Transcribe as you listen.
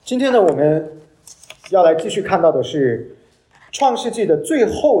今天呢，我们要来继续看到的是创世纪的最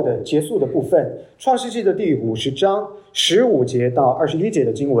后的结束的部分。创世纪的第50章15节到21节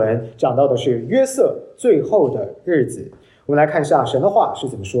的经文，讲到的是约瑟最后的日子。我们来看一下神的话是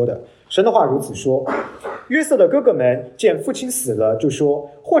怎么说的。神的话如此说：约瑟的哥哥们见父亲死了，就说，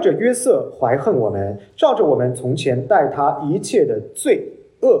或者约瑟怀恨我们，照着我们从前待他一切的罪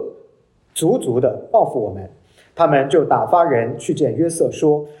恶，足足的报复我们。他们就打发人去见约瑟，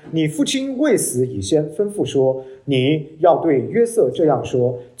说：你父亲未死以先吩咐说，你要对约瑟这样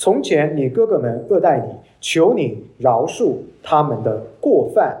说，从前你哥哥们恶待你，求你饶恕他们的过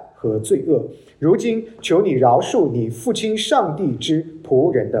犯和罪恶，如今求你饶恕你父亲上帝之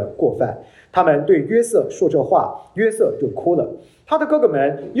仆人的过犯。他们对约瑟说这话，约瑟就哭了。他的哥哥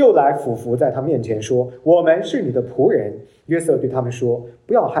们又来俯伏在他面前说：我们是你的仆人。约瑟对他们说：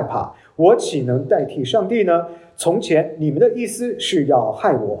不要害怕，我岂能代替上帝呢？从前你们的意思是要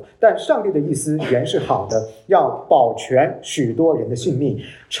害我，但上帝的意思原是好的，要保全许多人的性命，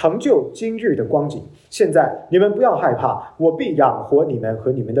成就今日的光景。现在你们不要害怕，我必养活你们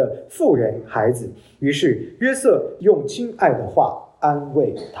和你们的妇人孩子。于是约瑟用亲爱的话安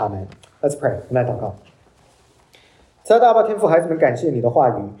慰他们。Let's pray， 我们来祷告。慈爱的阿爸天父，孩子们，感谢你的话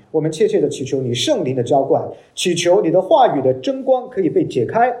语，我们切切的祈求你圣灵的浇灌，祈求你的话语的真光可以被解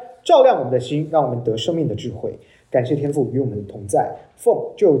开，照亮我们的心，让我们得生命的智慧。感谢天父与我们同在，奉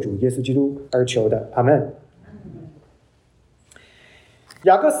救主耶稣基督而求的，阿们。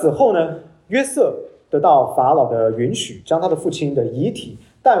雅各死后呢，约瑟得到法老的允许，将他的父亲的遗体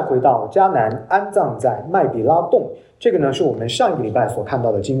带回到迦南，安葬在麦比拉洞。这个呢，是我们上一个礼拜所看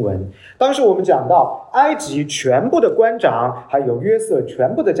到的经文。当时我们讲到，埃及全部的官长，还有约瑟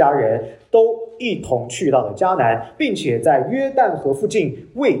全部的家人，都一同去到了迦南，并且在约旦河附近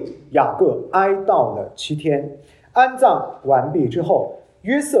为雅各哀悼了7天。安葬完毕之后，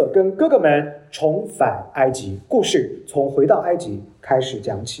约瑟跟哥哥们重返埃及，故事从回到埃及开始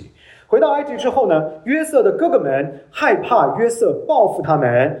讲起。回到埃及之后呢，约瑟的哥哥们害怕约瑟报复他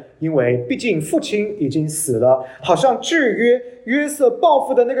们，因为毕竟父亲已经死了，好像制约约瑟报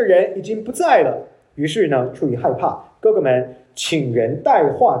复的那个人已经不在了。于是呢，出于害怕，哥哥们请人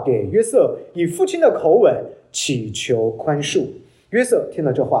带话给约瑟，以父亲的口吻祈求宽恕。约瑟听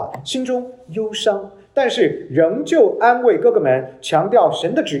了这话，心中忧伤，但是仍旧安慰哥哥们，强调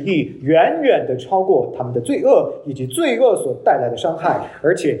神的旨意远远的超过他们的罪恶以及罪恶所带来的伤害，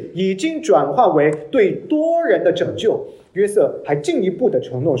而且已经转化为对多人的拯救。约瑟还进一步的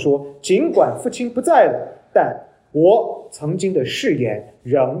承诺说，尽管父亲不在了，但我曾经的誓言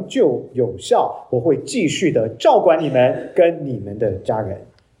仍旧有效，我会继续的照管你们跟你们的家人。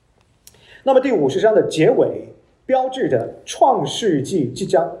那么第50章的结尾标志着创世纪即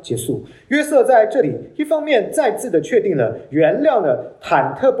将结束。约瑟在这里一方面再次的确定了原谅了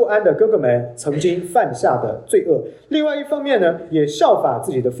忐忑不安的哥哥们曾经犯下的罪恶，另外一方面呢，也效法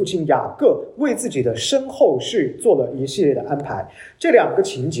自己的父亲雅各，为自己的身后事做了一系列的安排。这两个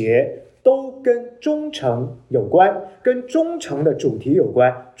情节都跟忠诚有关，跟忠诚的主题有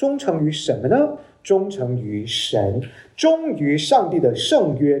关。忠诚于什么呢？忠诚于神，忠于上帝的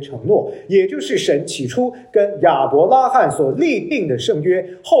圣约承诺，也就是神起初跟亚伯拉罕所立定的圣约，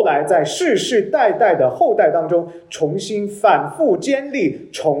后来在世世代代的后代当中重新反复坚立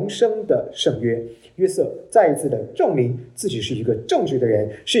重生的圣约。约瑟再一次的证明自己是一个正直的人，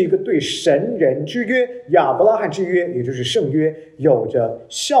是一个对神人之约、亚伯拉罕之约，也就是圣约，有着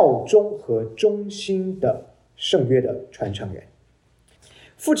效忠和忠心的圣约的传承人。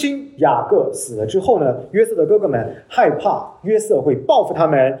父亲雅各死了之后呢，约瑟的哥哥们害怕约瑟会报复他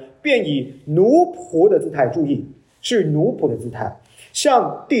们，便以奴仆的姿态，注意是奴仆的姿态，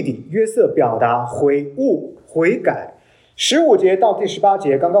向弟弟约瑟表达悔悟悔改。15节到第18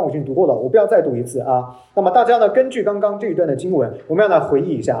节刚刚我已经读过了，我不要再读一次啊。那么大家呢，根据刚刚这一段的经文，我们要来回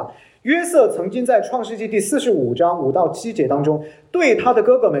忆一下，约瑟曾经在创世纪第45章5到7节当中对他的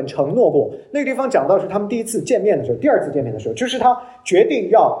哥哥们承诺过，那个地方讲到是他们第一次见面的时候，第二次见面的时候，就是他决定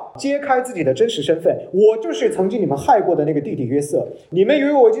要揭开自己的真实身份，我就是曾经你们害过的那个弟弟约瑟，你们以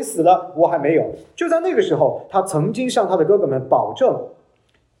为我已经死了，我还没有。就在那个时候，他曾经向他的哥哥们保证，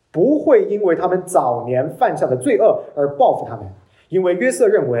不会因为他们早年犯下的罪恶而报复他们，因为约瑟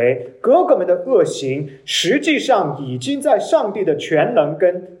认为哥哥们的恶行实际上已经在上帝的全能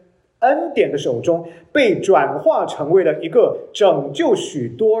跟恩典的手中被转化成为了一个拯救许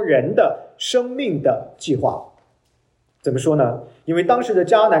多人的生命的计划。怎么说呢？因为当时的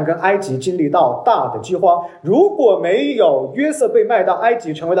迦南跟埃及经历到大的饥荒，如果没有约瑟被卖到埃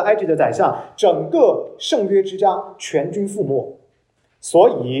及，成为了埃及的宰相，整个圣约之家全军覆没。所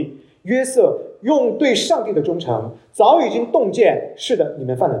以约瑟用对上帝的忠诚早已经洞见，是的，你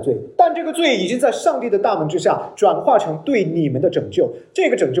们犯了罪，但这个罪已经在上帝的大门之下转化成对你们的拯救。这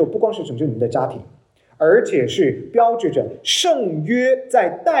个拯救不光是拯救你们的家庭，而且是标志着圣约在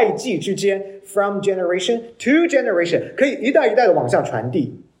代际之间 from generation to generation 可以一代一代的往下传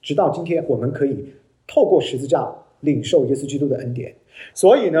递，直到今天我们可以透过十字架领受耶稣基督的恩典。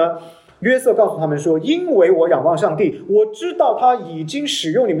所以呢，约瑟告诉他们说，因为我仰望上帝，我知道他已经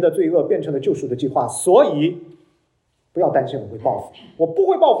使用你们的罪恶变成了救赎的计划，所以不要担心我会报复，我不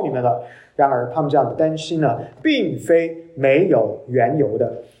会报复你们了。然而他们这样的担心呢，并非没有缘由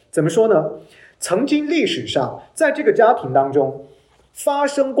的。怎么说呢？曾经历史上在这个家庭当中发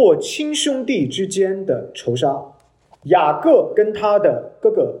生过亲兄弟之间的仇杀。雅各跟他的哥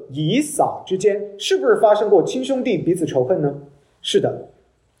哥以扫之间是不是发生过亲兄弟彼此仇恨呢？是的。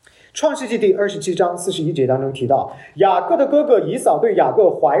创世纪第27章41节当中提到，雅各的哥哥以扫对雅各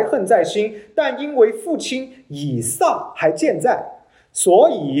怀恨在心，但因为父亲以撒还健在，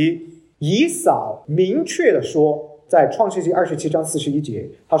所以以扫明确的说，在创世纪27章41节，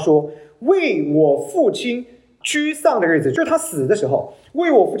他说，为我父亲居丧的日子，就是他死的时候，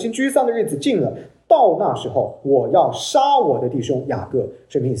为我父亲居丧的日子近了，到那时候我要杀我的弟兄雅各。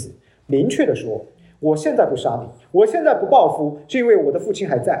什么意思？明确的说，我现在不杀你，我现在不报复，是因为我的父亲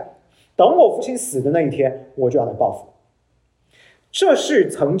还在，等我父亲死的那一天，我就要来报复。这是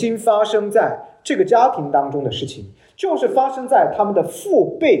曾经发生在这个家庭当中的事情，就是发生在他们的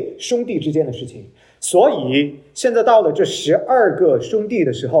父辈兄弟之间的事情。所以现在到了这12个兄弟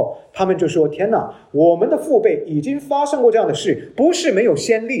的时候，他们就说，天哪，我们的父辈已经发生过这样的事，不是没有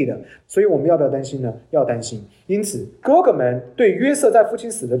先例的，所以我们要不要担心呢？要担心。因此哥哥们对约瑟在父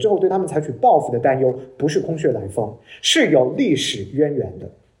亲死了之后对他们采取报复的担忧，不是空穴来风，是有历史渊源的。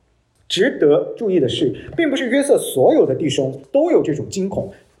值得注意的是，并不是约瑟所有的弟兄都有这种惊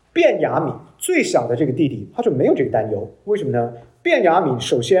恐。便雅悯最小的这个弟弟，他就没有这个担忧。为什么呢？便雅悯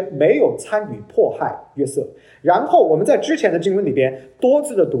首先没有参与迫害约瑟，然后我们在之前的经文里边多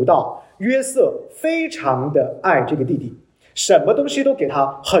次的读到，约瑟非常的爱这个弟弟，什么东西都给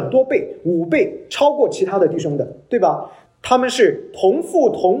他很多倍，5倍，超过其他的弟兄的，对吧？他们是同父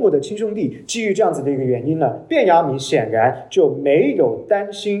同母的亲兄弟，基于这样子的一个原因呢，便雅悯显然就没有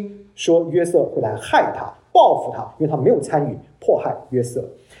担心说约瑟会来害他报复他，因为他没有参与迫害约瑟。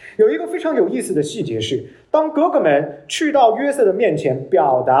有一个非常有意思的细节是，当哥哥们去到约瑟的面前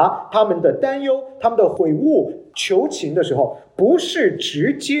表达他们的担忧、他们的悔悟、求情的时候，不是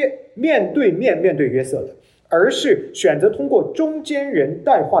直接面对约瑟的，而是选择通过中间人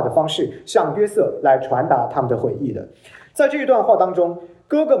代话的方式向约瑟来传达他们的悔意的。在这一段话当中，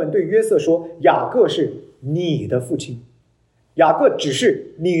哥哥们对约瑟说，雅各是你的父亲。雅各只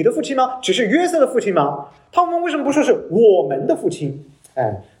是你的父亲吗？只是约瑟的父亲吗？他们为什么不说是我们的父亲？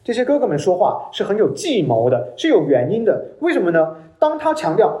这些哥哥们说话是很有计谋的，是有原因的。为什么呢？当他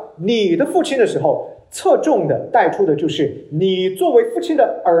强调你的父亲的时候，侧重的带出的就是你作为父亲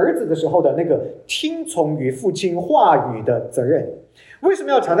的儿子的时候的那个听从于父亲话语的责任。为什么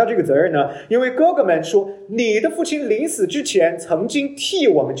要强调这个责任呢？因为哥哥们说，你的父亲临死之前曾经替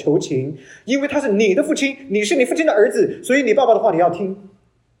我们求情，因为他是你的父亲，你是你父亲的儿子，所以你爸爸的话你要听。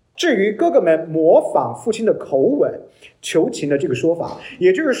至于哥哥们模仿父亲的口吻求情的这个说法，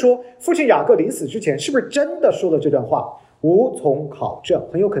也就是说，父亲雅各临死之前是不是真的说了这段话，无从考证，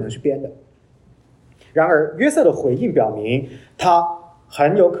很有可能是编的。然而约瑟的回应表明，他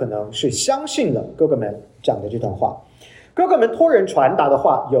很有可能是相信了哥哥们讲的这段话。哥哥们托人传达的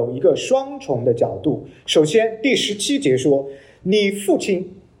话有一个双重的角度。首先第17节说，你父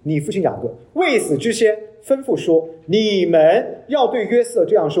亲雅各未死之前吩咐说，你们要对约瑟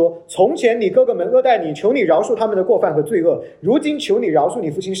这样说，从前你哥哥们恶待你，求你饶恕他们的过犯和罪恶，如今求你饶恕你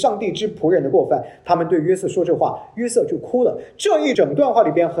父亲上帝之仆人的过犯。他们对约瑟说这话，约瑟就哭了。这一整段话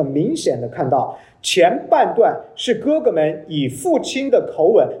里边很明显的看到，前半段是哥哥们以父亲的口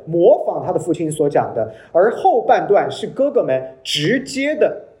吻模仿他的父亲所讲的，而后半段是哥哥们直接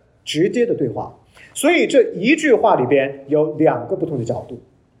的对话。所以这一句话里边有2个不同的角度，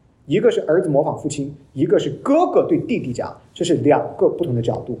一个是儿子模仿父亲，一个是哥哥对弟弟讲，这是2个不同的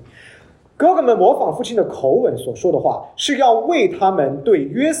角度。哥哥们模仿父亲的口吻所说的话，是要为他们对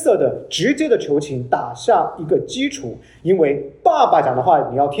约瑟的直接的求情打下一个基础，因为爸爸讲的话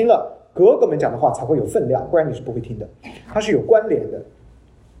你要听了，哥哥们讲的话才会有分量，不然你是不会听的，它是有关联的。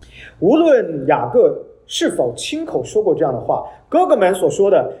无论雅各是否亲口说过这样的话，哥哥们所说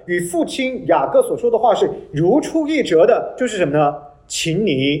的与父亲雅各所说的话是如出一辙的，就是什么呢？请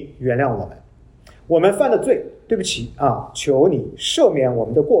你原谅我们，我们犯了罪，对不起啊，求你赦免我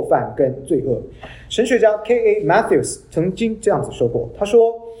们的过犯跟罪恶。神学家 K.A. Matthews 曾经这样子说过，他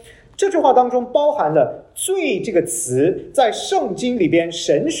说，这句话当中包含了罪这个词在圣经里边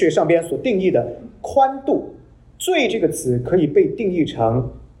神学上边所定义的宽度。罪这个词可以被定义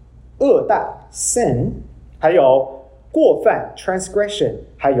成恶待 sin， 还有过犯 transgression，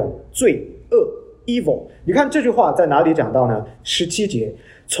 还有罪恶 evil。 你看这句话在哪里讲到呢？17节，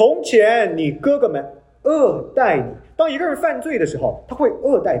从前你哥哥们恶待你。当一个人犯罪的时候，他会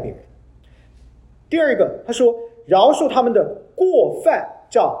恶待别人。第二个，他说饶恕他们的过犯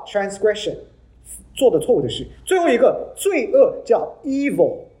叫 transgression， 做的错误的事。最后一个罪恶叫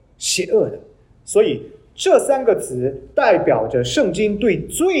evil， 邪恶的。所以这3个词代表着圣经对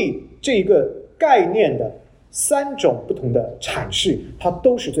罪这个概念的3种不同的阐释，它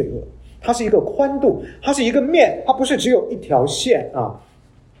都是罪恶，它是一个宽度，它是一个面，它不是只有一条线啊。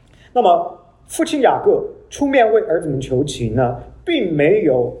那么父亲雅各出面为儿子们求情呢，并没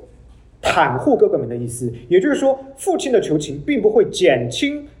有袒护哥哥们的意思，也就是说父亲的求情并不会减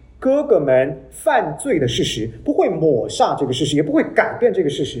轻哥哥们犯罪的事实，不会抹煞这个事实，也不会改变这个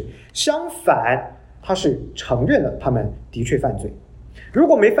事实，相反他是承认了他们的确犯罪。如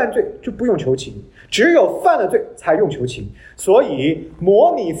果没犯罪就不用求情，只有犯了罪才用求情。所以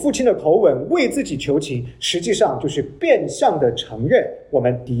模拟父亲的口吻为自己求情，实际上就是变相的承认我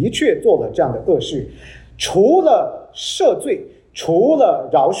们的确做了这样的恶事。除了赦罪，除了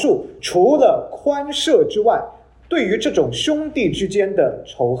饶恕，除了宽赦之外，对于这种兄弟之间的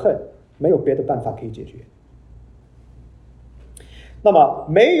仇恨没有别的办法可以解决。那么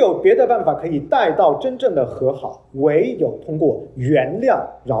没有别的办法可以带到真正的和好，唯有通过原谅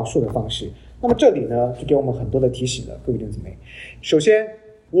饶恕的方式。那么这里呢就给我们很多的提醒了，各位弟兄姊妹。首先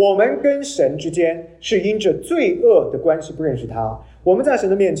我们跟神之间是因着罪恶的关系不认识他，我们在神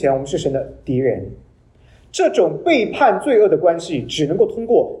的面前我们是神的敌人。这种背叛罪恶的关系只能够通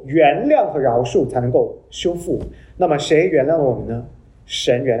过原谅和饶恕才能够修复。那么谁原谅了我们呢？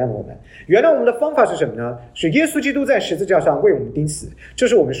神原谅了我们。原谅我们的方法是什么呢？是耶稣基督在十字架上为我们钉死。这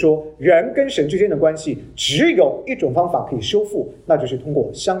是我们说人跟神之间的关系只有一种方法可以修复，那就是通过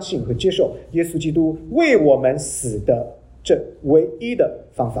相信和接受耶稣基督为我们死的这唯一的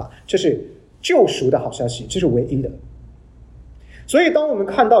方法。这是救赎的好消息，这是唯一的。所以当我们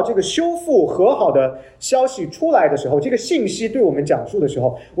看到这个修复和好的消息出来的时候，这个信息对我们讲述的时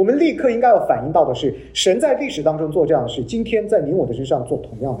候，我们立刻应该要反映到的是，神在历史当中做这样的事，今天在你我的身上做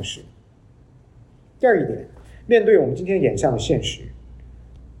同样的事。第二一点，面对我们今天眼下的现实，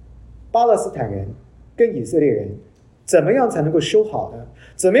巴勒斯坦人跟以色列人怎么样才能够修好呢？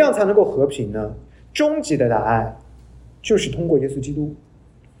怎么样才能够和平呢？终极的答案就是通过耶稣基督。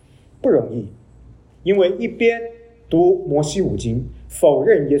不容易，因为一边读摩西五经否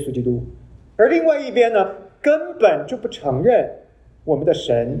认耶稣基督，而另外一边呢根本就不承认我们的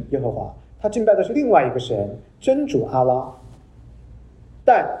神耶和华，他敬拜的是另外一个神真主阿拉。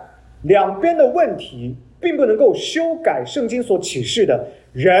但两边的问题并不能够修改圣经所启示的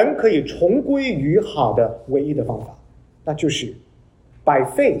人可以重归于好的唯一的方法，那就是 by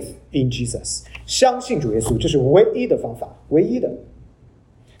faith in Jesus， 相信主耶稣，这是唯一的方法，唯一的。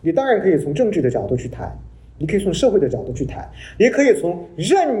你当然可以从政治的角度去谈，你可以从社会的角度去谈，也可以从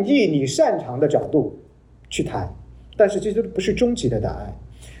任意你擅长的角度去谈，但是这都不是终极的答案。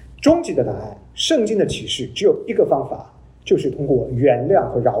终极的答案，圣经的启示只有一个方法，就是通过原谅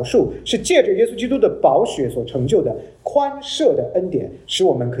和饶恕，是借着耶稣基督的宝血所成就的宽赦的恩典，使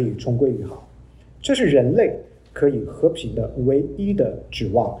我们可以重归于好。这是人类可以和平的唯一的指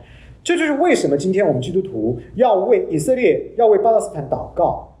望。这就是为什么今天我们基督徒要为以色列，要为巴勒斯坦祷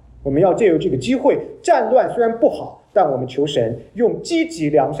告。我们要借由这个机会，战乱虽然不好，但我们求神用积极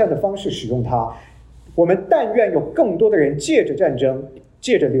良善的方式使用它。我们但愿有更多的人借着战争，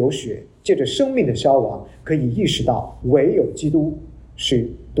借着流血，借着生命的消亡，可以意识到唯有基督是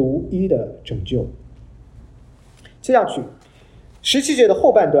独一的拯救。接下去17节的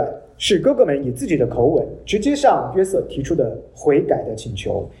后半段是哥哥们以自己的口吻直接向约瑟提出的悔改的请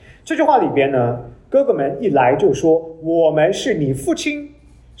求。这句话里边呢，哥哥们一来就说我们是你父亲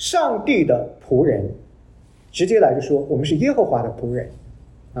上帝的仆人，直接来就说我们是耶和华的仆人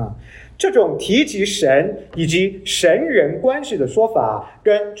啊。这种提及神以及神人关系的说法，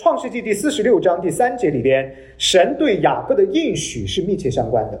跟创世纪第46章第3节里边神对雅各的应许是密切相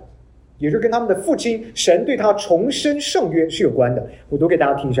关的，也就是跟他们的父亲神对他重申圣约是有关的。我读给大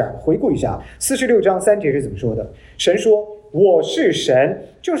家听一下，回顾一下46章3节是怎么说的。神说，我是神，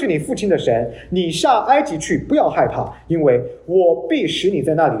就是你父亲的神，你下埃及去，不要害怕，因为我必使你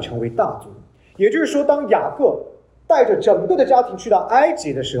在那里成为大族。也就是说，当雅各带着整个的家庭去到埃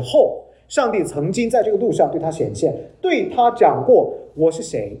及的时候，上帝曾经在这个路上对他显现，对他讲过，我是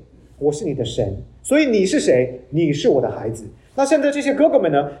谁？我是你的神，所以你是谁？你是我的孩子。那现在这些哥哥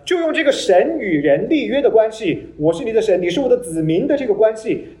们呢，就用这个神与人立约的关系，我是你的神，你是我的子民的这个关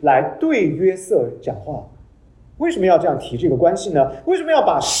系来对约瑟讲话。为什么要这样提这个关系呢？为什么要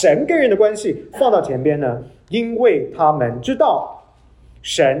把神跟人的关系放到前边呢？因为他们知道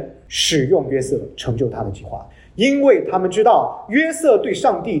神使用约瑟成就他的计划，因为他们知道约瑟对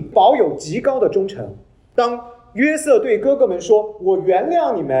上帝保有极高的忠诚。当约瑟对哥哥们说我原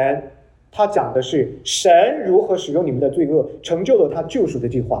谅你们，他讲的是神如何使用你们的罪恶成就了他救赎的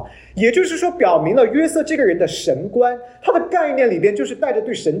计划，也就是说表明了约瑟这个人的神观，他的概念里边就是带着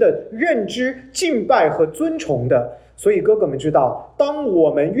对神的认知、敬拜和尊崇的。所以哥哥们知道，当我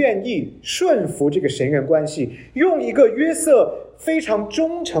们愿意顺服这个神人关系，用一个约瑟非常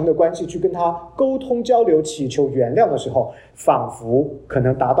忠诚的关系去跟他沟通交流，祈求原谅的时候，仿佛可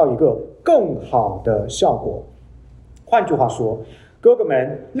能达到一个更好的效果。换句话说，哥哥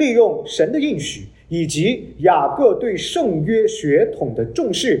们利用神的应许以及雅各对圣约血统的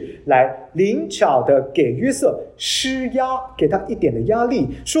重视，来灵巧的给约瑟施压，给他一点的压力，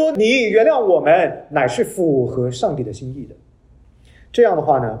说你原谅我们乃是符合上帝的心意的。这样的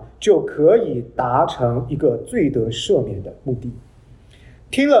话呢，就可以达成一个罪得赦免的目的。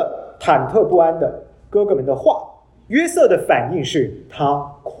听了忐忑不安的哥哥们的话，约瑟的反应是他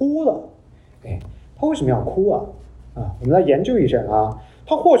哭了。他为什么要哭啊？我们来研究一下啊。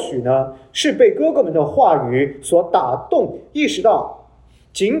他或许呢是被哥哥们的话语所打动，意识到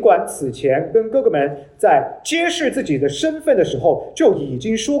尽管此前跟哥哥们在揭示自己的身份的时候就已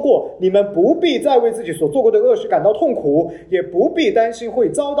经说过，你们不必再为自己所做过的恶事感到痛苦，也不必担心会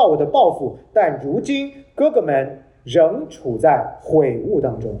遭到我的报复，但如今哥哥们仍处在悔悟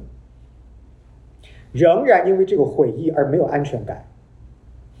当中，仍然因为这个悔意而没有安全感。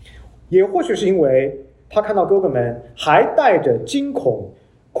也或许是因为他看到哥哥们还带着惊恐、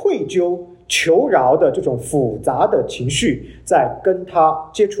愧疚、求饶的这种复杂的情绪在跟他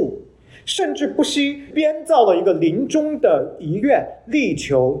接触，甚至不惜编造了一个临终的遗愿，力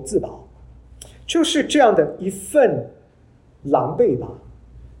求自保。就是这样的一份狼狈吧，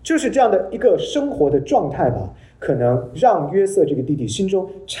就是这样的一个生活的状态吧，可能让约瑟这个弟弟心中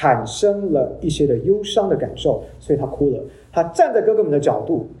产生了一些的忧伤的感受，所以他哭了。他站在哥哥们的角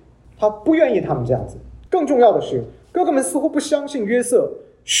度，他不愿意他们这样子。更重要的是，哥哥们似乎不相信约瑟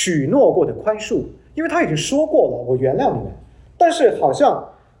许诺过的宽恕，因为他已经说过了，我原谅你们。但是好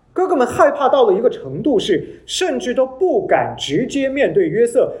像哥哥们害怕到了一个程度，是甚至都不敢直接面对约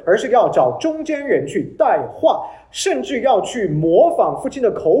瑟，而是要找中间人去带话，甚至要去模仿父亲的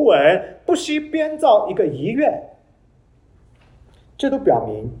口吻，不惜编造一个遗愿。这都表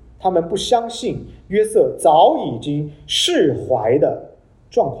明他们不相信约瑟早已经释怀的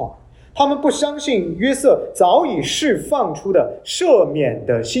状况，他们不相信约瑟早已释放出的赦免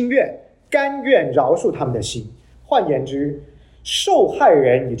的心愿，甘愿饶恕他们的心。换言之，受害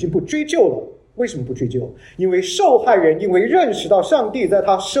人已经不追究了。为什么不追究？因为受害人因为认识到上帝在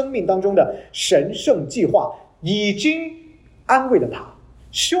他生命当中的神圣计划，已经安慰了他，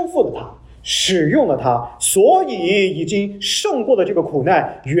修复了他，使用了他，所以已经胜过了这个苦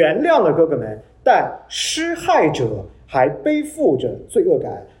难，原谅了哥哥们。但施害者还背负着罪恶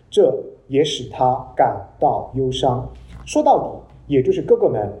感，这也使他感到忧伤。说到底，也就是哥哥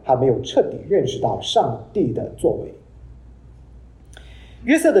们还没有彻底认识到上帝的作为。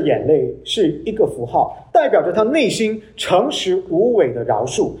约瑟的眼泪是一个符号，代表着他内心诚实无伪的饶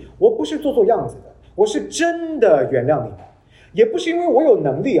恕。我不是做样子的，我是真的原谅你们。也不是因为我有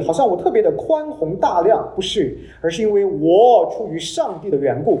能力，好像我特别的宽宏大量，不是，而是因为我出于上帝的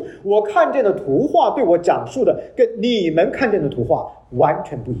缘故，我看见的图画对我讲述的跟你们看见的图画完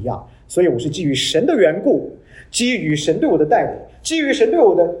全不一样。所以我是基于神的缘故，基于神对我的带领，基于神对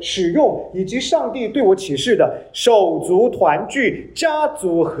我的使用，以及上帝对我启示的手足团聚、家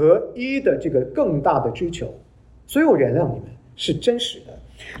族合一的这个更大的追求，所以我原谅你们，是真实的。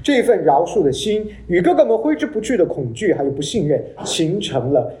这份饶恕的心与哥哥们挥之不去的恐惧还有不信任形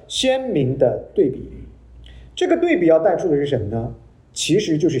成了鲜明的对比。这个对比要带出的是什么呢？其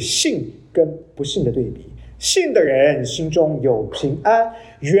实就是信跟不信的对比。信的人心中有平安，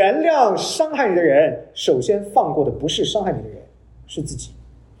原谅伤害你的人，首先放过的不是伤害你的人，是自己。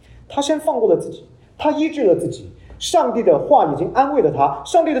他先放过了自己，他医治了自己，上帝的话已经安慰了他，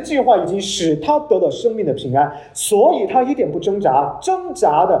上帝的计划已经使他得了生命的平安，所以他一点不挣扎，挣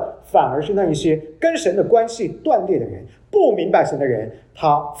扎的反而是那一些跟神的关系断裂的人，不明白神的人，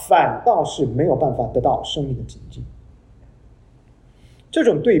他反倒是没有办法得到生命的紧急。这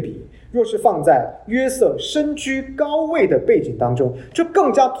种对比若是放在约瑟身居高位的背景当中，就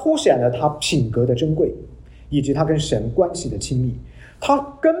更加凸显了他品格的珍贵，以及他跟神关系的亲密。他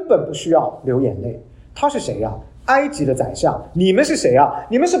根本不需要流眼泪，他是谁呀？埃及的宰相，你们是谁啊？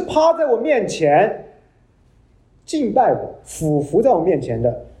你们是趴在我面前敬拜我，俯伏在我面前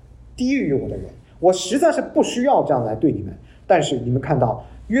的低于我的人，我实在是不需要这样来对你们。但是你们看到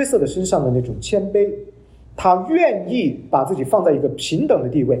约瑟的身上的那种谦卑，他愿意把自己放在一个平等的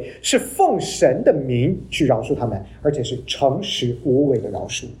地位，是奉神的名去饶恕他们，而且是诚实无伪的饶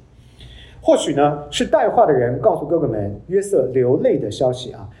恕。或许呢，是带话的人告诉哥哥们约瑟流泪的消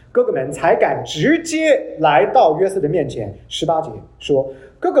息啊，哥哥们才敢直接来到约瑟的面前。18节说，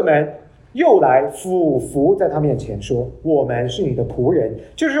哥哥们又来俯伏在他面前说，我们是你的仆人。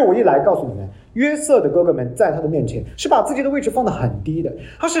就是我一来告诉你们，约瑟的哥哥们在他的面前是把自己的位置放得很低的，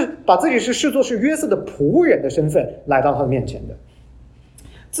他是把自己是视作是约瑟的仆人的身份来到他的面前的，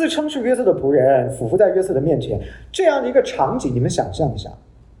自称是约瑟的仆人，俯伏在约瑟的面前。这样的一个场景，你们想象一下，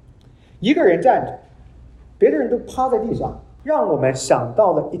一个人站着，别的人都趴在地上，让我们想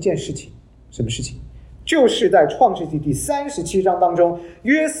到了一件事情。什么事情？就是在创世纪第37章当中，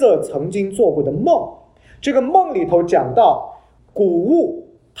约瑟曾经做过的梦。这个梦里头讲到谷物、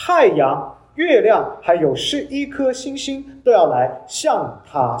太阳、月亮还有11颗星星都要来向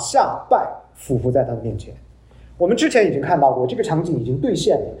他下拜，俯伏在他的面前。我们之前已经看到过，这个场景已经兑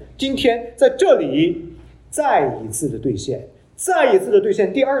现了，今天在这里再一次的兑现，再一次的兑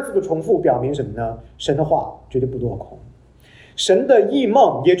现，第二次的重复，表明什么呢？神的话绝对不落空，神的异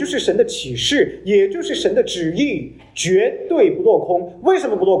梦，也就是神的启示，也就是神的旨意，绝对不落空。为什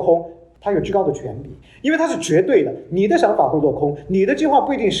么不落空？他有至高的权柄，因为他是绝对的。你的想法会落空，你的计划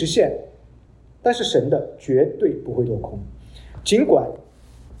不一定实现，但是神的绝对不会落空。尽管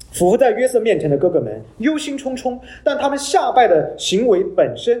俯伏在约瑟面前的哥哥们忧心忡忡，但他们下拜的行为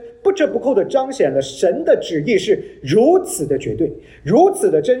本身不折不扣地彰显了神的旨意是如此的绝对，如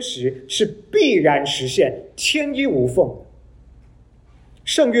此的真实，是必然实现，天衣无缝。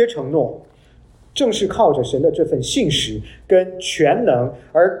圣约承诺正是靠着神的这份信实跟全能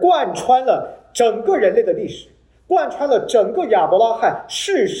而贯穿了整个人类的历史，贯穿了整个亚伯拉罕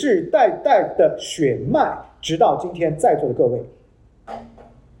世世代代的血脉，直到今天在座的各位。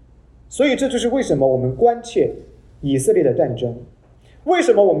所以这就是为什么我们关切以色列的战争，为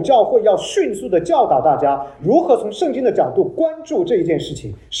什么我们教会要迅速的教导大家如何从圣经的角度关注这一件事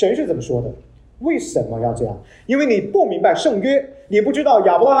情。神是怎么说的？为什么要这样？因为你不明白圣约，你不知道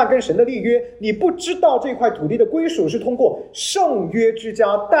亚伯拉罕跟神的立约，你不知道这块土地的归属是通过圣约之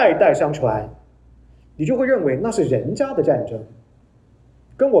家代代相传，你就会认为那是人家的战争，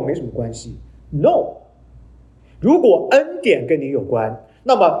跟我没什么关系。 No， 如果恩典跟你有关，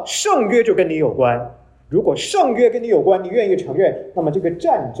那么圣约就跟你有关。如果圣约跟你有关，你愿意承认，那么这个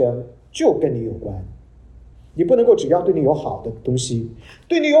战争就跟你有关。你不能够只要对你有好的东西，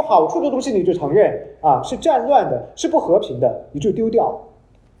对你有好处的东西你就承认啊，是战乱的，是不和平的，你就丢掉，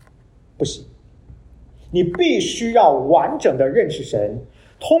不行。你必须要完整的认识神，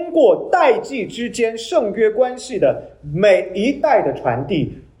通过代际之间圣约关系的每一代的传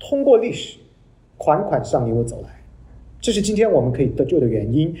递，通过历史款款向你我走来。这是今天我们可以得救的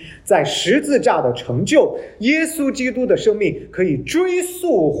原因，在十字架的成就，耶稣基督的生命可以追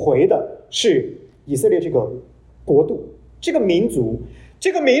溯回的是以色列这个国度，这个民族，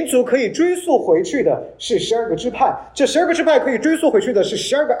这个民族可以追溯回去的是12个支派，这12个支派可以追溯回去的是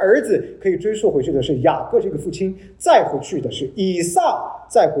12个儿子，可以追溯回去的是雅各这个父亲，再回去的是以撒，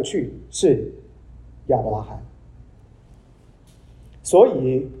再回去是亚伯拉罕。所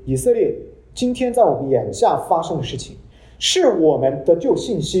以以色列今天在我们眼下发生的事情，是我们得救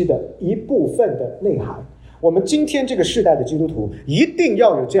信息的一部分的内涵。我们今天这个世代的基督徒一定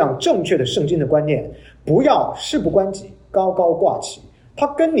要有这样正确的圣经的观念，不要事不关己，高高挂起。它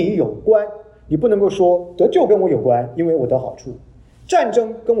跟你有关，你不能够说得救跟我有关，因为我得好处；战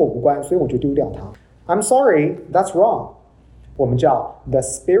争跟我无关，所以我就丢掉它。I'm sorry, that's wrong。我们叫 the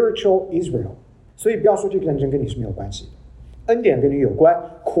spiritual Israel， 所以不要说这个战争跟你是没有关系的。恩典跟你有关，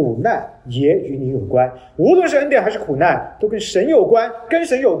苦难也与你有关。无论是恩典还是苦难，都跟神有关，跟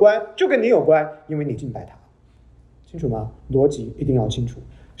神有关就跟你有关，因为你敬拜他。清楚吗？逻辑一定要清楚。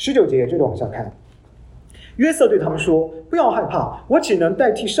19节接着往下看，约瑟对他们说，不要害怕，我岂能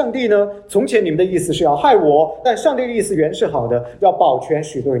代替上帝呢？从前你们的意思是要害我，但上帝的意思原是好的，要保全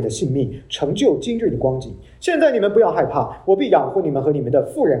许多人的性命，成就今日的光景。现在你们不要害怕，我必养活你们和你们的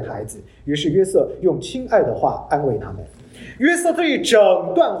妇人孩子。于是约瑟用亲爱的话安慰他们。约瑟这一整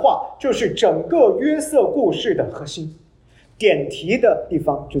段话就是整个约瑟故事的核心，点题的地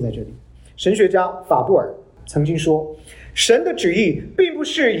方就在这里。神学家法布尔曾经说，神的旨意并不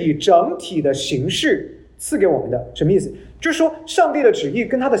是以整体的形式赐给我们的。什么意思？就是说上帝的旨意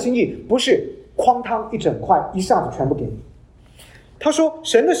跟他的心意不是哐当一整块一下子全部给你。他说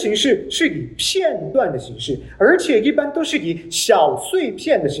神的形式是以片段的形式，而且一般都是以小碎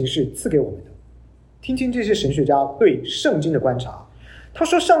片的形式赐给我们的。听听这些神学家对圣经的观察，他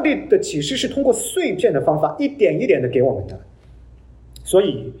说上帝的启示是通过碎片的方法一点一点的给我们的，所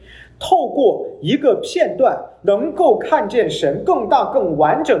以透过一个片段能够看见神更大更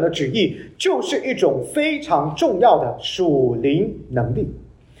完整的旨意，就是一种非常重要的属灵能力，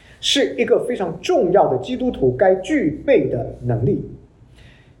是一个非常重要的基督徒该具备的能力。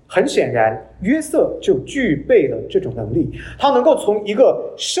很显然约瑟就具备了这种能力，他能够从一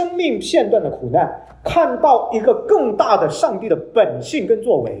个生命片段的苦难看到一个更大的上帝的本性跟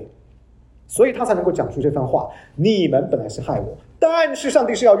作为，所以他才能够讲出这番话：你们本来是害我，但是上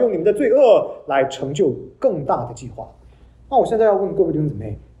帝是要用你们的罪恶来成就更大的计划。那我现在要问各位弟兄姊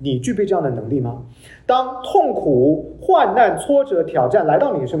妹，你具备这样的能力吗？当痛苦、患难、挫折、挑战来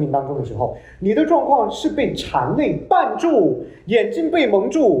到你的生命当中的时候，你的状况是被缠内绊住，眼睛被蒙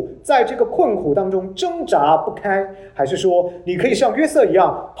住，在这个困苦当中挣扎不开，还是说你可以像约瑟一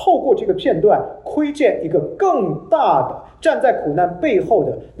样，透过这个片段窥见一个更大的站在苦难背后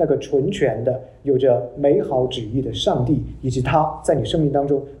的那个纯全的有着美好旨意的上帝，以及他在你生命当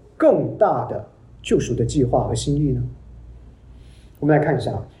中更大的救赎的计划和心意呢？我们来看一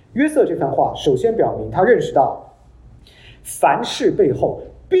下约瑟这番话，首先表明他认识到凡事背后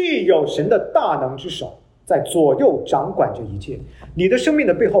必有神的大能之手在左右掌管着一切。你的生命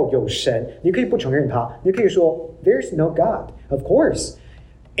的背后有神，你可以不承认他，你可以说 There's no God. Of course,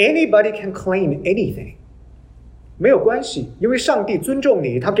 anybody can claim anything. 没有关系，因为上帝尊重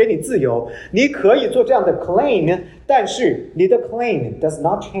你，他给你自由，你可以做这样的 claim， 但是你的 claim does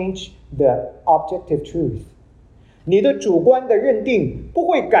not change the objective truth。你的主观的认定不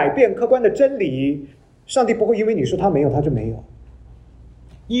会改变客观的真理，上帝不会因为你说他没有他就没有。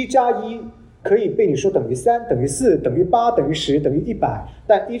1+1可以被你说等于3等于4等于8等于10等于100，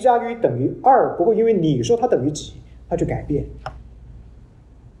但1+1等于2不会因为你说它等于几它就改变。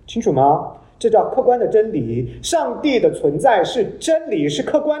清楚吗？这叫客观的真理。上帝的存在是真理，是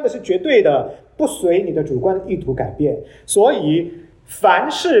客观的，是绝对的，不随你的主观的意图改变。所以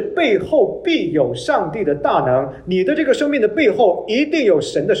凡事背后必有上帝的大能，你的这个生命的背后一定有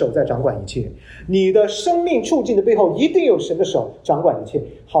神的手在掌管一切，你的生命处境的背后一定有神的手掌管一切。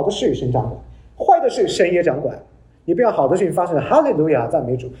好的事神掌管，坏的事神也掌管。你不要好的事情发生了，哈利路亚赞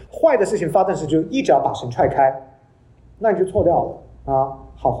美主，坏的事情发生时就一脚把神踹开，那你就错掉了啊！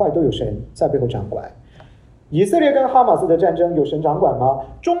好坏都有神在背后掌管。以色列跟哈马斯的战争有神掌管吗？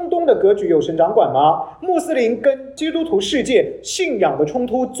中东的格局有神掌管吗？穆斯林跟基督徒世界信仰的冲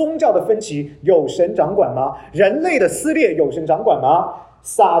突、宗教的分歧有神掌管吗？人类的撕裂有神掌管吗？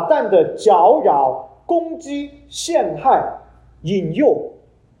撒旦的搅扰、攻击、陷害、引诱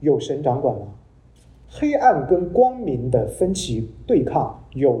有神掌管吗？黑暗跟光明的分歧对抗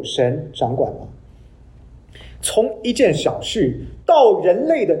有神掌管吗？从一件小事到人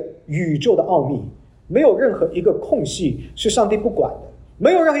类的宇宙的奥秘，没有任何一个空隙是上帝不管的，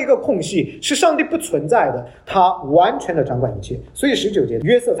没有任何一个空隙是上帝不存在的，他完全的掌管一切。所以19节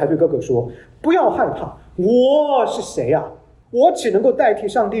约瑟才对哥哥说，不要害怕，我是谁啊？我岂能够代替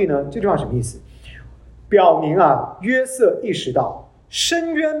上帝呢？这句话什么意思？表明约瑟意识到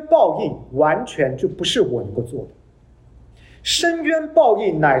深渊报应完全就不是我能够做的，深渊报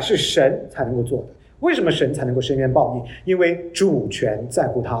应乃是神才能够做的。为什么神才能够深渊报应？因为主权在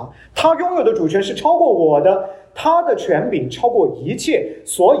乎他，他拥有的主权是超过我的，他的权柄超过一切，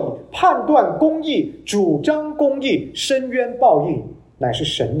所以判断公义、主张公义、深渊报应乃是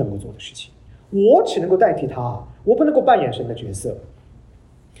神能够做的事情。我只能够代替他，我不能够扮演神的角色。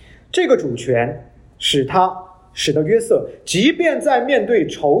这个主权使得约瑟即便在面对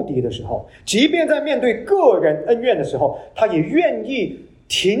仇敌的时候，即便在面对个人恩怨的时候，他也愿意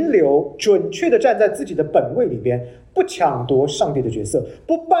停留，准确地站在自己的本位里边，不抢夺上帝的角色，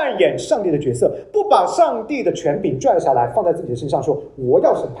不扮演上帝的角色，不把上帝的权柄拽下来放在自己的身上，说我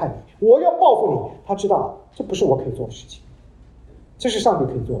要审判你，我要报复你。他知道这不是我可以做的事情，这是上帝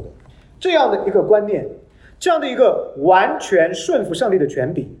可以做的。这样的一个观念，这样的一个完全顺服上帝的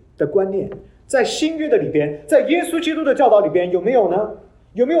权柄的观念，在新约的里边，在耶稣基督的教导里边有没有呢？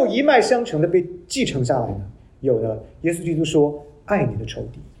有没有一脉相承的被继承下来呢？有的。耶稣基督说，爱你的仇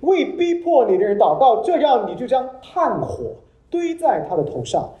敌，为逼迫你的人祷告，这样你就将炭火堆在他的头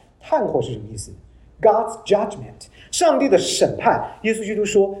上。炭火是什么意思？ God's judgment， 上帝的审判。耶稣基督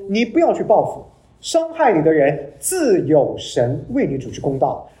说，你不要去报复伤害你的人，自有神为你主持公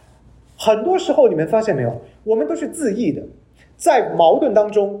道。很多时候你们发现没有，我们都是自义的，在矛盾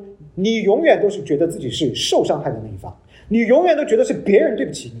当中，你永远都是觉得自己是受伤害的那一方，你永远都觉得是别人对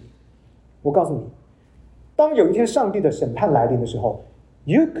不起你。我告诉你，当有一天上帝的审判来临的时候，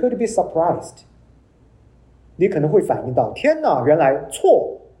 you could be surprised， 你可能会反应到，天哪，原来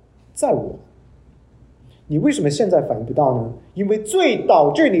错在我。你为什么现在反应不到呢？因为罪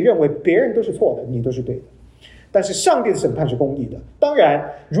导致你认为别人都是错的，你都是对的。但是上帝的审判是公义的，当然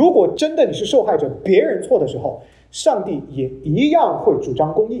如果真的你是受害者，别人错的时候，上帝也一样会主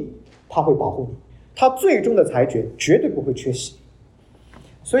张公义，他会保护你，他最终的裁决绝对不会缺席。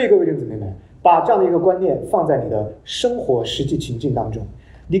所以各位弟兄姊妹们，把这样的一个观念放在你的生活实际情境当中，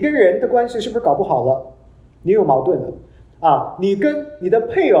你跟人的关系是不是搞不好了？你有矛盾了啊？你跟你的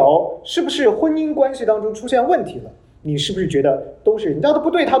配偶是不是婚姻关系当中出现问题了？你是不是觉得都是人家都不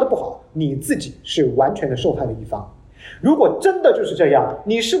对，他都不好，你自己是完全的受害的一方？如果真的就是这样，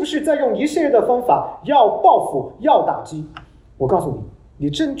你是不是在用一系列的方法要报复，要打击？我告诉你，你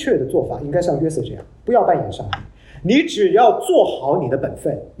正确的做法应该像约瑟这样，不要扮演上帝，你只要做好你的本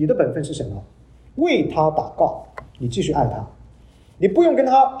分。你的本分是什么？为他祷告，你继续爱他，你不用跟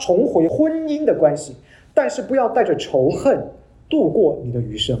他重回婚姻的关系，但是不要带着仇恨度过你的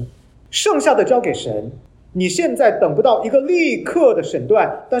余生。剩下的交给神，你现在等不到一个立刻的审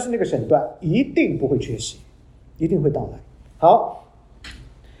断，但是那个审断一定不会缺席，一定会到来。好，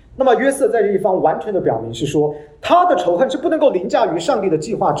那么约瑟在这一方完全的表明是说，他的仇恨是不能够凌驾于上帝的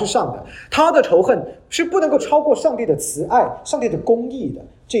计划之上的，他的仇恨是不能够超过上帝的慈爱，上帝的公义的，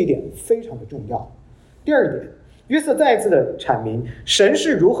这一点非常的重要。第二点，约瑟再一次的阐明神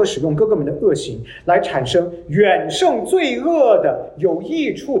是如何使用哥哥们的恶行来产生远胜罪恶的有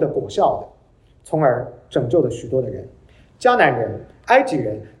益处的果效的，从而拯救了许多的人。迦南人、埃及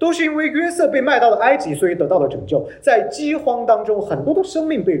人都是因为约瑟被卖到了埃及，所以得到了拯救。在饥荒当中，很多的生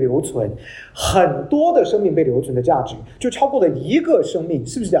命被留存，很多的生命被留存的价值就超过了一个生命，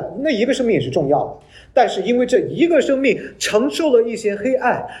是不是这样？那一个生命也是重要的，但是因为这一个生命承受了一些黑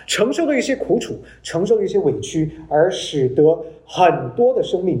暗，承受了一些苦楚，承受了一些委屈，而使得很多的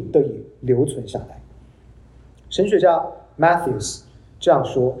生命得以留存下来。神学家 Matthews 这样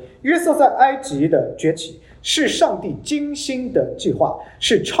说，约瑟在埃及的崛起是上帝精心的计划，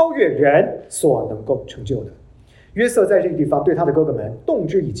是超越人所能够成就的。约瑟在这个地方对他的哥哥们动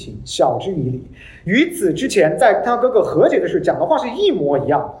之以情，晓之以理，与此之前在他哥哥和解的时候讲的话是一模一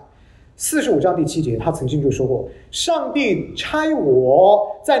样的。45章第7节他曾经就说过，上帝差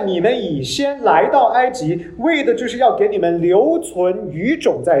我在你们以先来到埃及，为的就是要给你们留存余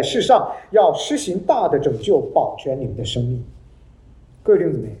种在世上，要施行大的拯救，保全你们的生命。各位弟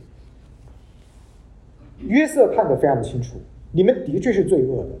兄姊妹，约瑟看得非常的清楚，你们的确是罪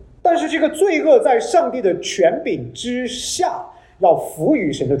恶的，但是这个罪恶在上帝的权柄之下，要服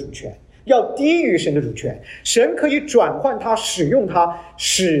于神的主权，要低于神的主权。神可以转换它，使用它，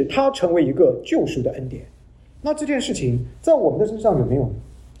使它成为一个救赎的恩典。那这件事情在我们的身上有没有？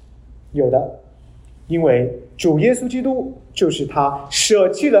有的，因为主耶稣基督就是他舍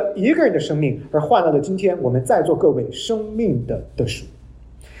弃了一个人的生命，而换来了今天我们在座各位生命的得赎。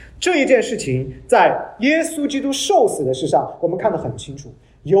这一件事情在耶稣基督受死的事上我们看得很清楚。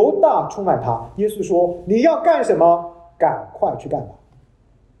犹大出卖他，耶稣说你要干什么，赶快去干吧。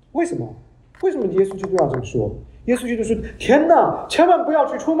为什么耶稣基督要这么说？耶稣基督说，天哪，千万不要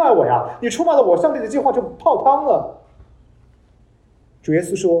去出卖我呀，你出卖了我，上帝的计划就泡汤了。主耶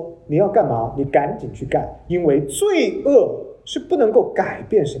稣说你要干嘛，你赶紧去干，因为罪恶是不能够改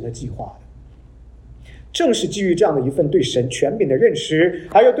变神的计划的。正是基于这样的一份对神权柄的认识，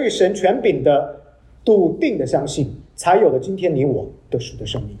还有对神权柄的笃定的相信，才有了今天你我得赎的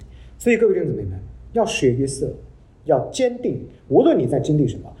生命。所以各位弟兄姊妹们，要学约瑟，要坚定，无论你在经历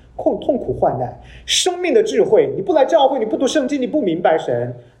什么痛苦患难，生命的智慧，你不来教会，你不读圣经，你不明白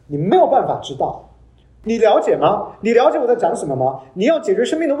神，你没有办法知道。你了解吗？你了解我在讲什么吗？你要解决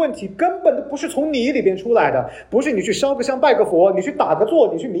生命的问题，根本都不是从你里边出来的，不是你去烧个香拜个佛，你去打个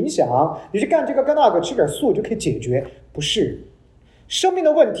坐，你去冥想，你去干这个干那个，吃点素就可以解决，不是。生命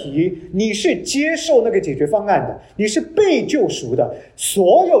的问题，你是接受那个解决方案的，你是被救赎的，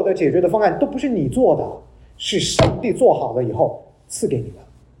所有的解决的方案都不是你做的，是上帝做好了以后赐给你的。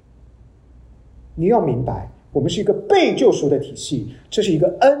你要明白，我们是一个被救赎的体系，这是一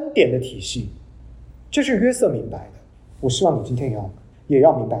个恩典的体系，这是约瑟明白的。我希望你今天也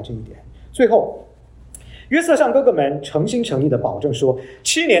要明白这一点。最后，约瑟向哥哥们诚心诚意的保证说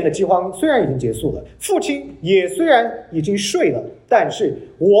，7年的饥荒虽然已经结束了，父亲也虽然已经睡了，但是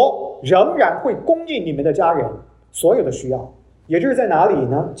我仍然会供应你们的家人所有的需要。也就是在哪里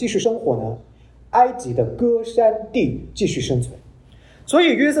呢？继续生活呢？埃及的歌珊地继续生存。所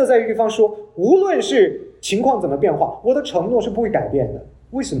以约瑟在这个地方说，无论是情况怎么变化，我的承诺是不会改变的。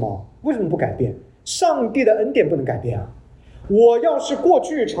为什么不改变？上帝的恩典不能改变啊！我要是过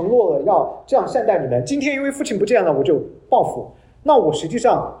去承诺了要这样善待你们，今天因为父亲不见了，我就报复，那我实际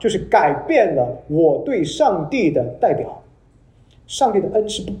上就是改变了我对上帝的代表。上帝的恩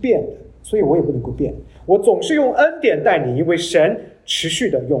是不变的，所以我也不能够变。我总是用恩典待你，因为神持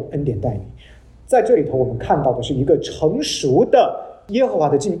续的用恩典待你。在这里头，我们看到的是一个成熟的耶和华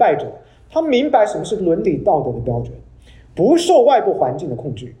的敬拜者，他明白什么是伦理道德的标准，不受外部环境的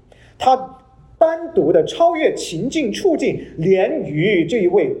控制，他单独的超越情境处境，连于这一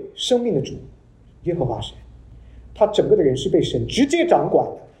位生命的主耶和华神。他整个的人是被神直接掌管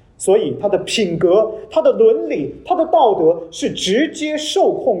的，所以他的品格、他的伦理、他的道德是直接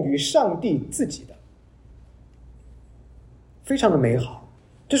受控于上帝自己的，非常的美好。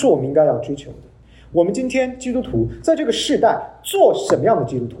这是我们应该要追求的。我们今天基督徒在这个世代做什么样的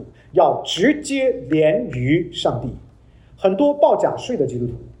基督徒？要直接连于上帝。很多报假税的基督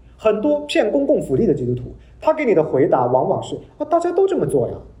徒，很多骗公共福利的基督徒，他给你的回答往往是大家都这么做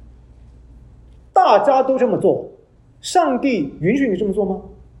呀，大家都这么做，上帝允许你这么做吗？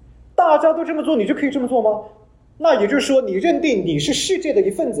大家都这么做，你就可以这么做吗？那也就是说，你认定你是世界的一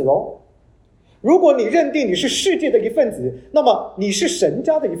份子喽？如果你认定你是世界的一份子，那么你是神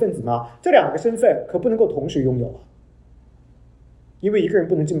家的一份子吗？这两个身份可不能够同时拥有啊，因为一个人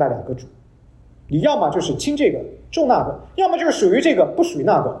不能敬拜两个主。你要么就是亲这个重那个，要么就是属于这个不属于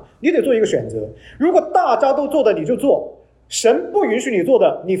那个，你得做一个选择。如果大家都做的你就做，神不允许你做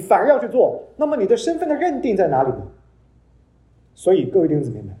的你反而要去做，那么你的身份的认定在哪里呢？所以各位弟兄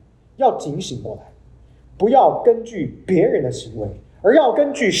姊妹们，要警醒过来，不要根据别人的行为，而要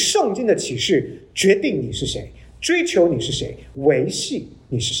根据圣经的启示决定你是谁，追求你是谁，维系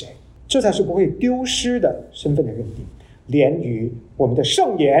你是谁，这才是不会丢失的身份的认定，连于我们的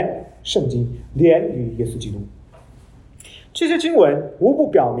圣言圣经，连于耶稣基督。这些经文无不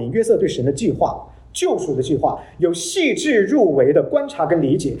表明约瑟对神的计划、救赎的计划有细致入微的观察跟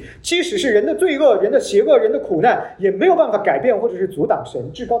理解，即使是人的罪恶、人的邪恶、人的苦难，也没有办法改变或者是阻挡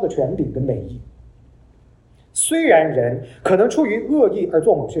神至高的权柄跟美意。虽然人可能出于恶意而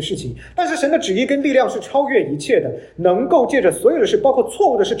做某些事情，但是神的旨意跟力量是超越一切的，能够借着所有的事，包括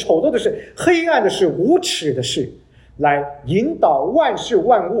错误的事、丑陋的事、黑暗的事、无耻的事，来引导万事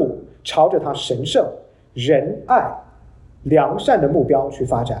万物朝着他神圣、仁爱、良善的目标去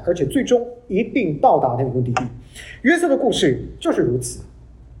发展，而且最终一定到达那个目的地。约瑟的故事就是如此。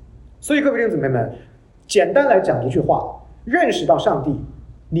所以各位弟兄姊妹们，简单来讲一句话，认识到上帝，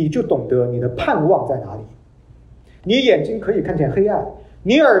你就懂得你的盼望在哪里。你眼睛可以看见黑暗，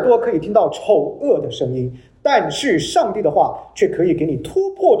你耳朵可以听到丑恶的声音，但是上帝的话却可以给你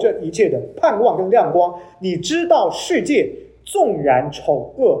突破这一切的盼望跟亮光。你知道世界纵然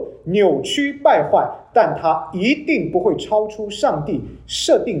丑恶、扭曲、败坏，但它一定不会超出上帝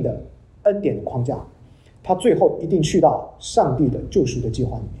设定的恩典的框架，它最后一定去到上帝的救赎的计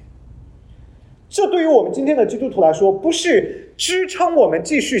划里面。这对于我们今天的基督徒来说，不是支撑我们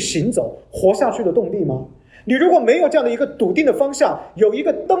继续行走活下去的动力吗？你如果没有这样的一个笃定的方向，有一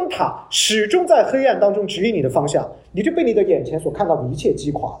个灯塔始终在黑暗当中指引你的方向，你就被你的眼前所看到的一切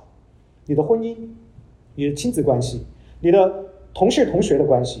击垮了。你的婚姻，你的亲子关系，你的同事同学的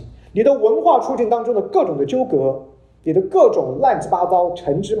关系，你的文化处境当中的各种的纠葛，你的各种乱七八糟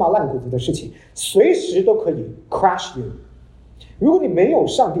陈芝麻烂谷子的事情，随时都可以 crash you。 如果你没有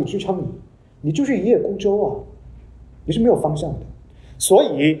上帝支撑你，你就是一叶孤舟啊，你是没有方向的。所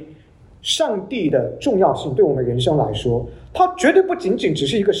以上帝的重要性对我们人生来说，它绝对不仅仅只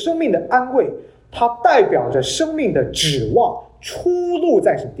是一个生命的安慰，它代表着生命的指望，出路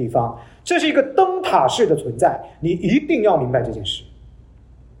在什么地方，这是一个灯塔式的存在，你一定要明白这件事。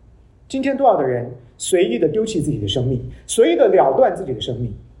今天多少的人随意的丢弃自己的生命，随意的了断自己的生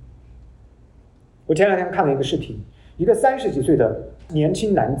命。我前两天看了一个视频，一个30几岁的年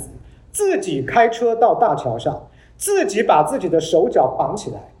轻男子自己开车到大桥上，自己把自己的手脚绑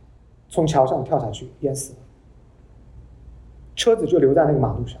起来，从桥上跳下去淹死了，车子就留在那个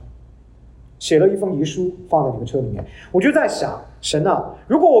马路上，写了一封遗书放在那个车里面。我就在想，神啊，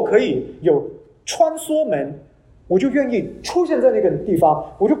如果我可以有穿梭门，我就愿意出现在那个地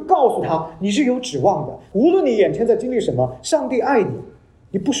方，我就告诉他你是有指望的，无论你眼前在经历什么，上帝爱你，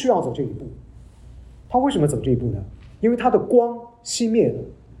你不需要走这一步。他为什么走这一步呢？因为他的光熄灭了，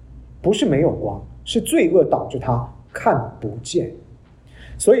不是没有光，是罪恶导致他看不见。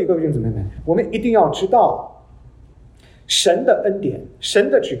所以各位弟兄姊妹们，我们一定要知道神的恩典、神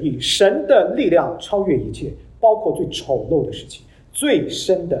的旨意、神的力量超越一切，包括最丑陋的事情、最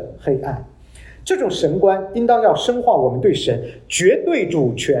深的黑暗。这种神观应当要深化我们对神绝对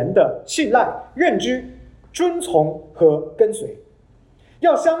主权的信赖、认知、遵从和跟随。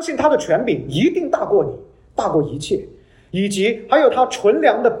要相信他的权柄一定大过你，大过一切。以及还有他纯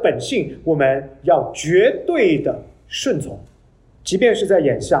良的本性，我们要绝对的顺从，即便是在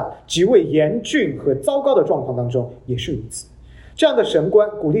眼下极为严峻和糟糕的状况当中也是如此。这样的神观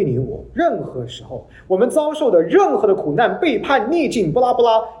鼓励你我，任何时候我们遭受的任何的苦难、背叛、逆境，不拉不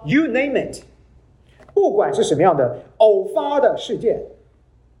拉 you name it， 不管是什么样的偶发的事件，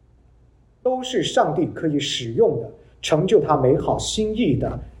都是上帝可以使用的成就他美好心意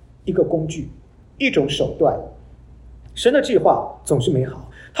的一个工具，一种手段。神的计划总是美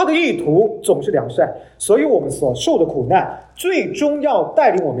好，他的意图总是良善，所以我们所受的苦难最终要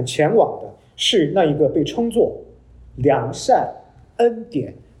带领我们前往的是那一个被称作良善、恩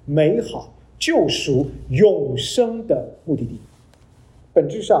典、美好、救赎、永生的目的地。本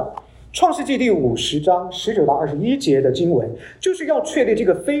质上创世纪第50章19到21节的经文就是要确立这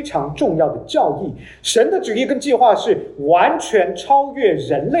个非常重要的教义。神的旨意跟计划是完全超越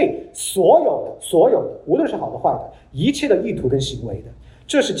人类所有的无论是好的坏的一切的意图跟行为的。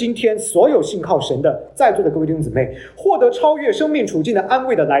这是今天所有信靠神的在座的各位弟兄姊妹获得超越生命处境的安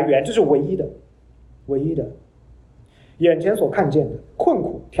慰的来源，这是唯一的。眼前所看见的困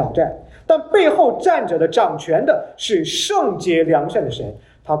苦挑战，但背后站着的掌权的是圣洁良善的神，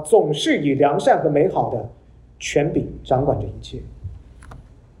他总是以良善和美好的权柄掌管着一切。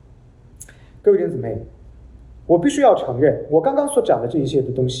各位弟兄姊妹，我必须要承认，我刚刚所讲的这一些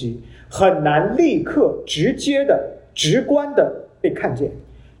的东西很难立刻直接的直观的被看见，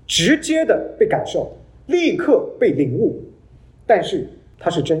直接的被感受，立刻被领悟，但是它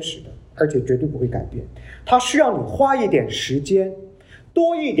是真实的，而且绝对不会改变。它需要你花一点时间，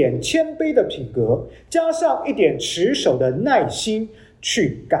多一点谦卑的品格，加上一点持守的耐心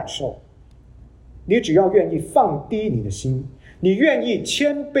去感受。你只要愿意放低你的心，你愿意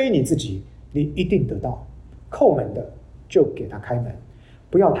谦卑你自己，你一定得到。叩门的就给他开门，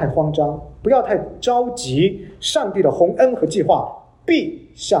不要太慌张，不要太着急，上帝的宏恩和计划必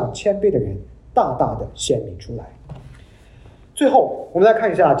向谦卑的人大大的显明出来。最后我们来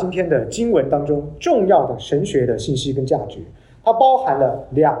看一下今天的经文当中重要的神学的信息跟价值，它包含了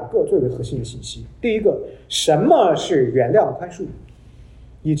2个最为核心的信息。第一个，什么是原谅宽恕，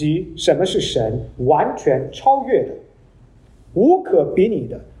以及什么是神完全超越的、无可比拟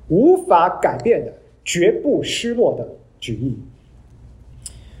的、无法改变的、绝不失落的旨意。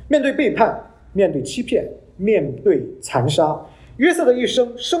面对背叛，面对欺骗，面对残杀，约瑟的一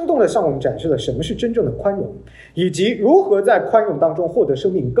生生动地向我们展示了什么是真正的宽容，以及如何在宽容当中获得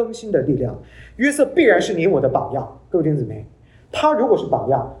生命更新的力量。约瑟必然是你我的榜样，各位弟兄姊妹，他如果是榜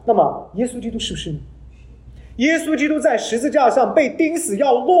样，那么耶稣基督是不是呢？耶稣基督在十字架上被钉死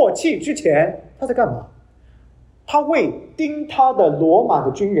要落气之前，他在干嘛？他为钉他的罗马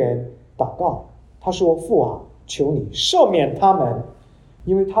的军人祷告，他说：父啊，求你赦免他们，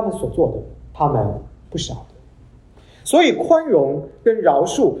因为他们所做的他们不晓得。所以宽容跟饶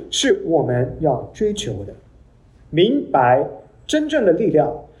恕是我们要追求的。明白真正的力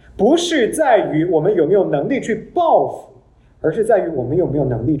量不是在于我们有没有能力去报复，而是在于我们有没有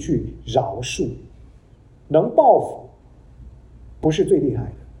能力去饶恕。能报复不是最厉害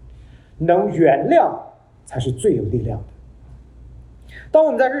的，能原谅才是最有力量的。当我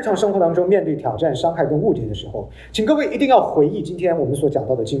们在日常生活当中面对挑战、伤害跟误解的时候，请各位一定要回忆今天我们所讲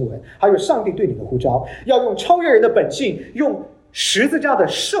到的经文，还有上帝对你的呼召，要用超越人的本性，用十字架的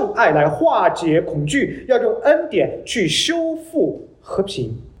圣爱来化解恐惧，要用恩典去修复和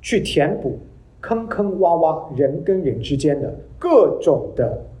平，去填补坑坑洼洼人跟人之间的各种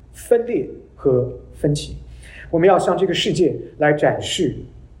的分裂和分歧。我们要向这个世界来展示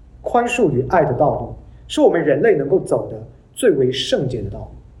宽恕与爱的道路，是我们人类能够走的最为圣洁的道路。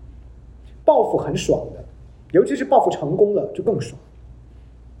报复很爽的，尤其是报复成功了就更爽，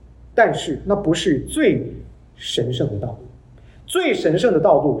但是那不是最神圣的道路。最神圣的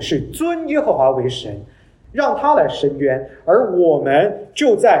道路是尊耶和华为神，让他来伸冤，而我们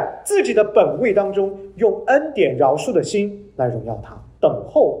就在自己的本位当中用恩典饶恕的心来荣耀他，等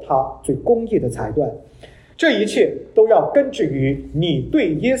候他最公义的裁断。这一切都要根植于你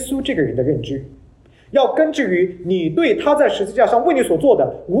对耶稣这个人的认知，要根植于你对他在十字架上为你所做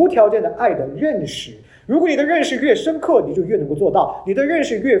的无条件的爱的认识。如果你的认识越深刻，你就越能够做到；你的认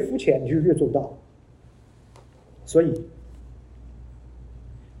识越肤浅，你就越做不到。所以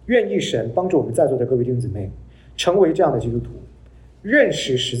愿意神帮助我们在座的各位弟兄姊妹成为这样的基督徒，认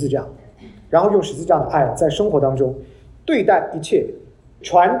识十字架，然后用十字架的爱在生活当中对待一切，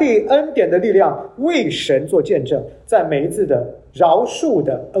传递恩典的力量，为神做见证，在每一次的饶恕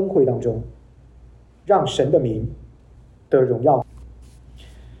的恩惠当中，让神的名得荣耀。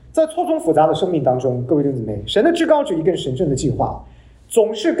在错综复杂的生命当中，各位弟兄姊妹，神的至高旨意跟神圣的计划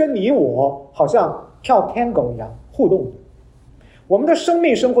总是跟你我好像跳 tango 一样互动的。我们的生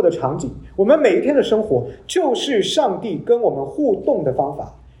命生活的场景，我们每一天的生活就是上帝跟我们互动的方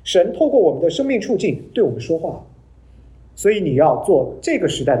法。神透过我们的生命处境对我们说话。所以你要做这个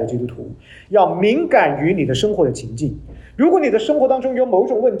时代的基督徒，要敏感于你的生活的情境。如果你的生活当中有某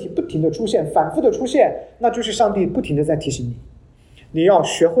种问题不停的出现，反复的出现，那就是上帝不停的在提醒你。你要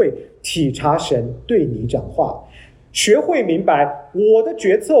学会体察神对你讲话，学会明白我的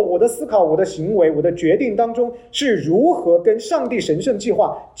决策、我的思考、我的行为、我的决定当中是如何跟上帝神圣计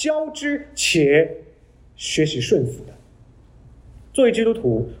划交织且学习顺服的。作为基督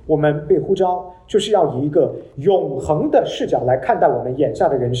徒，我们被呼召就是要以一个永恒的视角来看待我们眼下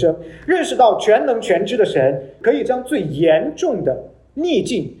的人生，认识到全能全知的神可以将最严重的逆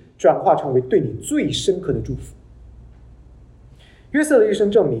境转化成为对你最深刻的祝福。约瑟的一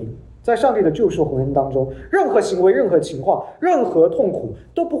生证明，在上帝的救赎宏恩当中，任何行为、任何情况、任何痛苦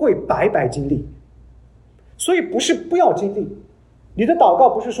都不会白白经历。所以不是不要经历，你的祷告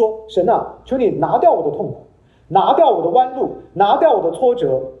不是说神啊，求你拿掉我的痛苦，拿掉我的弯路，拿掉我的挫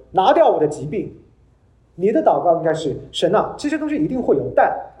折，拿掉我的疾病。你的祷告应该是神啊，这些东西一定会有，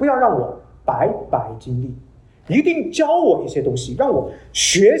但不要让我白白经历，一定教我一些东西，让我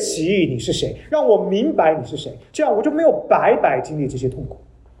学习你是谁，让我明白你是谁，这样我就没有白白经历这些痛苦。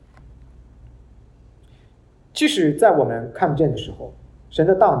即使在我们看不见的时候，神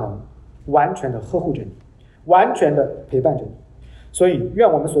的大能完全的呵护着你，完全的陪伴着你。所以愿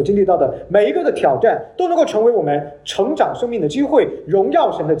我们所经历到的每一个的挑战都能够成为我们成长生命的机会，荣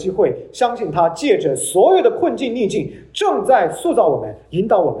耀神的机会。相信他借着所有的困境逆境正在塑造我们，引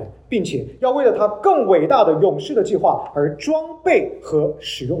导我们，并且要为了他更伟大的永世的计划而装备和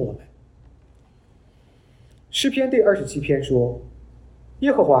使用我们。诗篇第27篇说，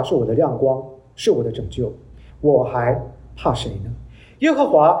耶和华是我的亮光，是我的拯救，我还怕谁呢？耶和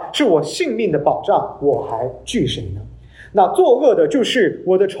华是我性命的保障，我还惧谁呢？那作恶的就是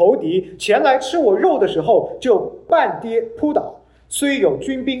我的仇敌，前来吃我肉的时候就半跌扑倒。虽有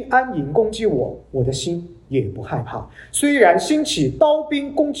军兵安营攻击我，我的心也不害怕。虽然兴起刀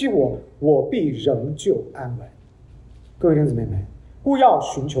兵攻击我，我必仍旧安稳。各位弟兄姊妹们，务要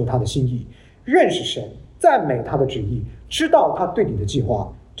寻求他的心意，认识神，赞美他的旨意，知道他对你的计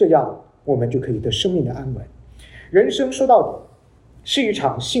划，这样我们就可以得生命的安稳。人生说到底是一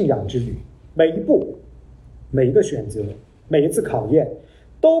场信仰之旅，每一步，每一个选择，每一次考验，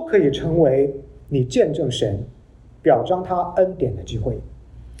都可以成为你见证神、表彰他恩典的机会。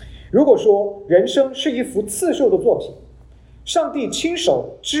如果说人生是一幅刺绣的作品，上帝亲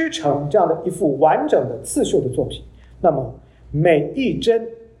手织成这样的一幅完整的刺绣的作品，那么每一针、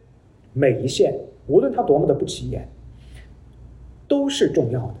每一线，无论它多么的不起眼，都是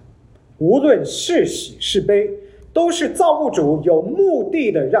重要的。无论是喜是悲，都是造物主有目的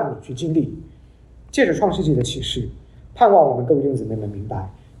的让你去经历。借着创世纪的启示，盼望我们各位弟兄姊妹们明白，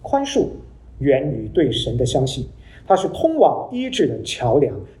宽恕源于对神的相信，它是通往医治的桥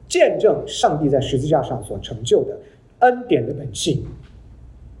梁，见证上帝在十字架上所成就的恩典的本性。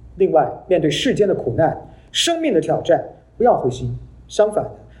另外，面对世间的苦难、生命的挑战，不要灰心，相反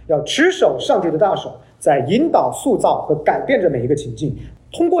的，要持守上帝的大手，在引导、塑造和改变着每一个情境，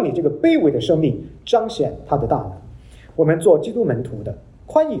通过你这个卑微的生命彰显他的大能。我们做基督门徒的，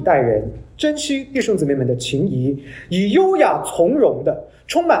宽以待人，珍惜弟兄姊妹们的情谊，以优雅从容的、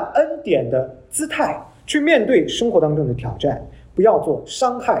充满恩典的姿态去面对生活当中的挑战，不要做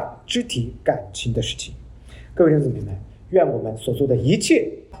伤害肢体感情的事情。各位弟兄姊妹们，愿我们所做的一切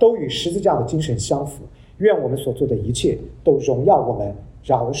都与十字架的精神相符，愿我们所做的一切都荣耀我们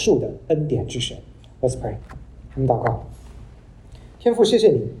饶恕的恩典之神。 Let's pray， 我们祷告。天父，谢谢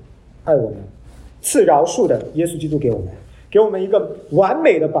你爱我们，赐饶恕的耶稣基督给我们一个完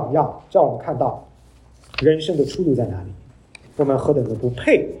美的榜样，让我们看到人生的出路在哪里，我们何等的不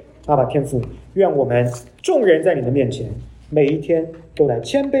配。阿爸天父，愿我们众人在你的面前，每一天都来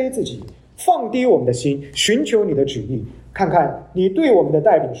谦卑自己，放低我们的心，寻求你的旨意，看看你对我们的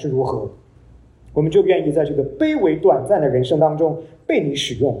带领是如何，我们就愿意在这个卑微短暂的人生当中被你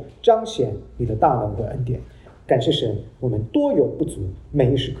使用，彰显你的大能和恩典。感谢神，我们多有不足，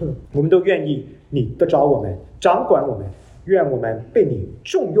每一时刻我们都愿意你得着我们，掌管我们，愿我们被你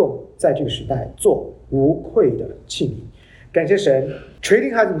重用，在这个时代做无愧的器皿。感谢神垂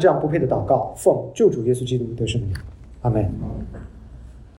听孩子们这样不配的祷告，奉救主耶稣基督的圣名，阿们。